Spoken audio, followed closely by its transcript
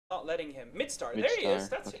not letting him. Midstar. There he is. Midstar.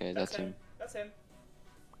 That's Okay, him. that's him. That's him.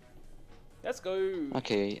 Let's go.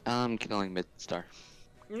 Okay, I'm killing Midstar.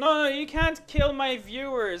 No, you can't kill my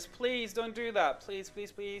viewers. Please don't do that. Please,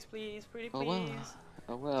 please, please, please, pretty please. Oh well.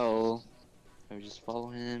 Oh well. I just follow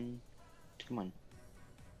him. Come on.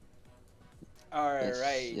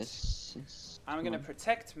 Alright. Yes. I'm gonna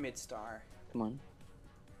protect Midstar. Come on.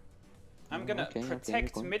 I'm gonna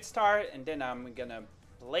protect okay. Midstar, and then I'm gonna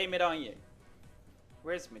blame it on you.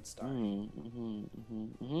 Where's Midstar?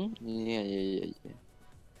 Yeah.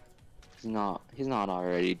 He's not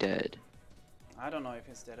already dead. I don't know if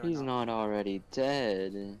he's dead or He's not already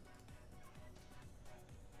dead.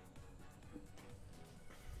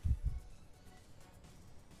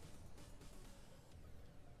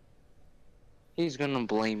 He's gonna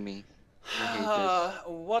blame me. I hate this.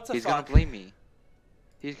 What the fuck? He's gonna blame me.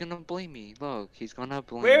 He's gonna blame me. Look, he's gonna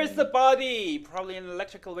blame Where is me. the body? Probably in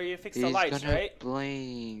electrical where you fix the lights, right?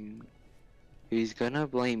 He's gonna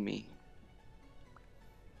blame me.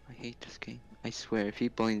 I hate this game. I swear, if he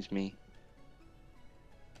blames me.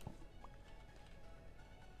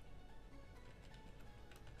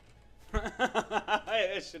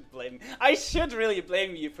 I should blame. I should really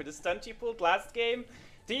blame you for the stunt you pulled last game.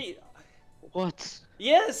 What?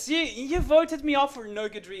 Yes, you voted me off for no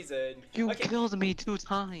good reason. You killed me 2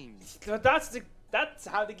 times. So that's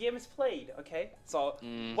how the game is played. Okay. So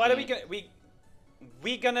what are we gonna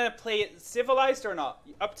we gonna play it civilized or not?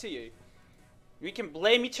 Up to you. We can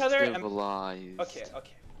blame each other. Civilized. Okay.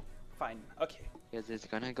 Fine. Okay. Because it's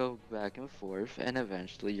gonna go back and forth, and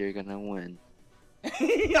eventually you're gonna win.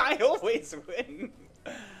 I always win.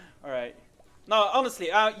 All right. No,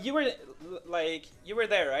 honestly, you were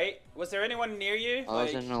there, right? Was there anyone near you? I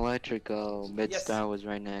was in electrical. Midstar was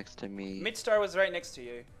right next to me. Midstar was right next to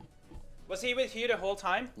you. Was he with you the whole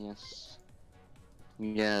time? Yes.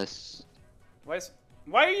 Yes.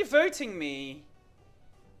 Why are you voting me?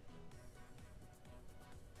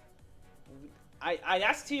 I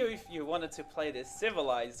asked you if you wanted to play this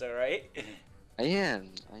civilized, alright? I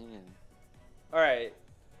am. Alright.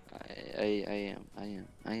 I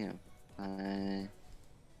am.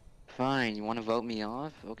 Fine, you want to vote me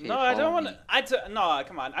off? Okay. No, I don't want to. No,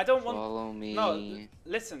 come on. I don't want. Follow me. No,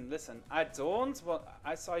 listen. I don't want.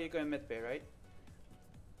 I saw you go in mid bay, right?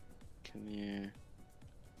 Come here.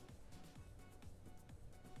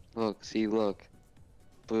 Look.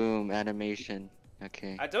 Boom, animation.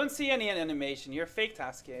 Okay. I don't see any animation. You're fake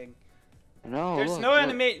tasking. No, there's no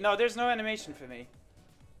animation. No, there's no animation for me.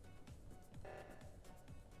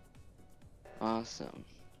 Awesome.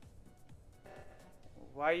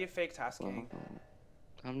 Why are you fake tasking?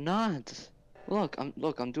 I'm not. Look,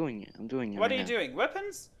 I'm doing it. What are you doing?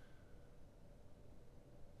 Weapons?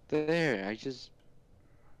 There, I just.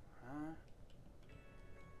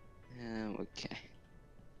 Okay.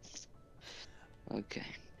 Okay.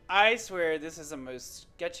 I swear this is the most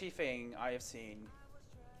sketchy thing I have seen.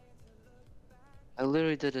 I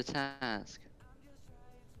literally did a task.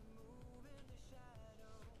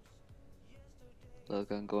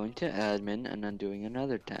 Look, I'm going to admin and I'm doing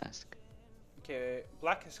another task. Okay,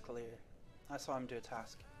 black is clear. I saw him do a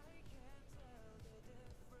task.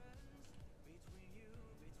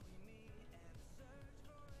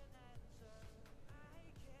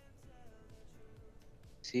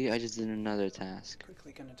 See, I just did another task.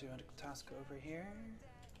 Quickly gonna do a task over here.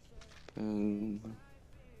 Boom.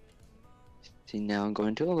 See, now I'm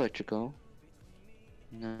going to electrical.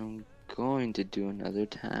 Now I'm going to do another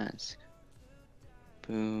task.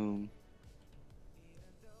 Boom.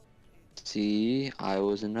 See, I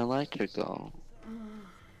was in electrical.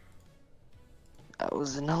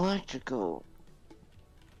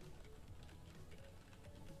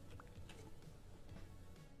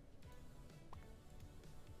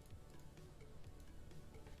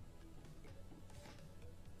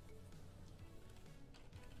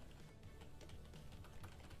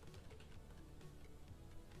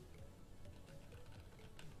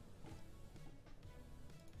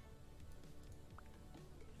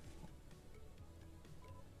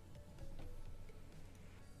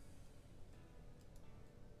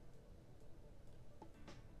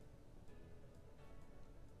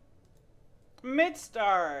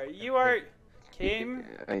 Midstar, you are Kim.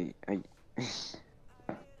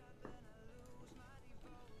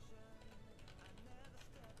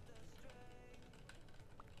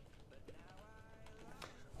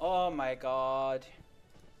 Oh my god.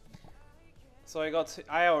 So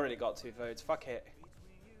I already got 2 votes. Fuck it.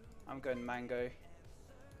 I'm going Mango.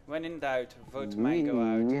 When in doubt, vote Mango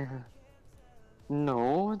out. Yeah.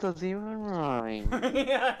 No, it doesn't even rhyme.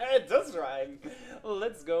 Yeah, it does rhyme.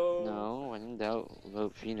 Let's go. No, when in doubt,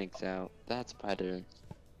 vote Phoenix out. That's better.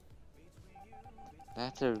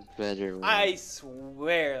 That's a better one. I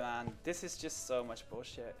swear, man, this is just so much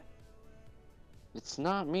bullshit. It's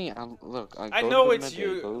not me. Look. I Go know to it's medbay,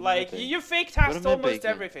 you. go to Like, medbay. you fake Go to tasked almost medbay, kid.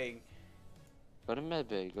 everything. Go to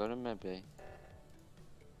medbay. Go to medbay.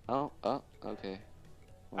 Oh, okay.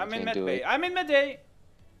 Well, I'm I in can't do medbay. it. I'm in medbay.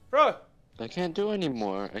 Bro, I can't do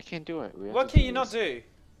anymore. I can't do it. what can you not do?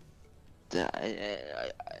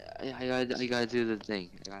 I gotta do the thing.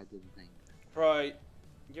 I gotta do the thing. Bro,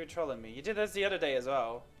 you're trolling me. You did this the other day as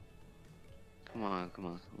well. Come on.